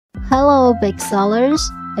Hello, big sellers!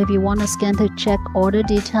 If you want a scan to check order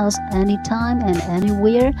details anytime and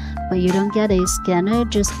anywhere, but you don't get a scanner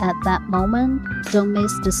just at that moment, don't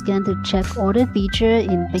miss the Scan to Check Order feature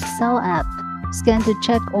in Big Sell app. Scan to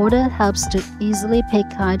Check Order helps to easily pick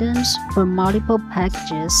items for multiple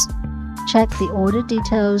packages. Check the order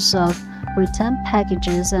details of returned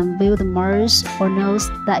packages and view the marks or notes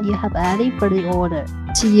that you have added for the order.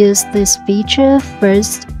 To use this feature,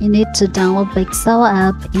 first you need to download Big Sell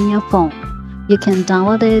app in your phone. You can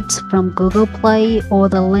download it from Google Play or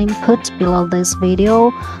the link put below this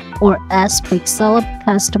video, or ask Big Seller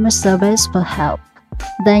customer service for help.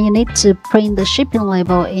 Then you need to print the shipping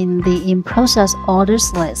label in the in-process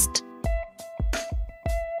orders list.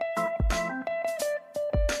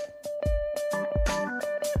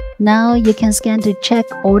 Now you can scan to check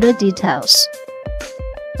order details.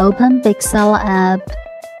 Open Big Seller app.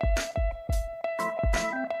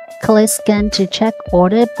 Click Scan to Check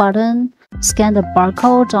Order button. Scan the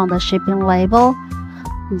barcode on the shipping label.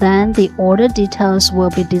 Then the order details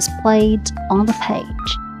will be displayed on the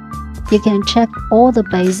page. You can check all the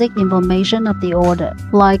basic information of the order,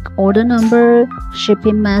 like order number,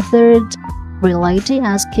 shipping method, related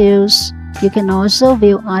SKUs. You can also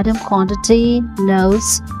view item quantity,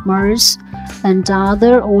 notes, marks, and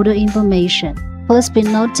other order information. Please be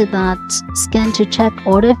noted that Scan to Check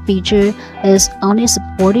Order feature is only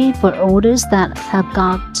supported for orders that have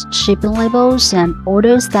got shipping labels and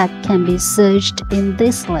orders that can be searched in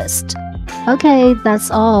this list. Okay,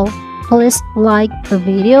 that's all. Please like the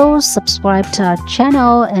video, subscribe to our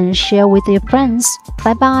channel, and share with your friends.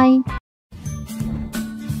 Bye bye.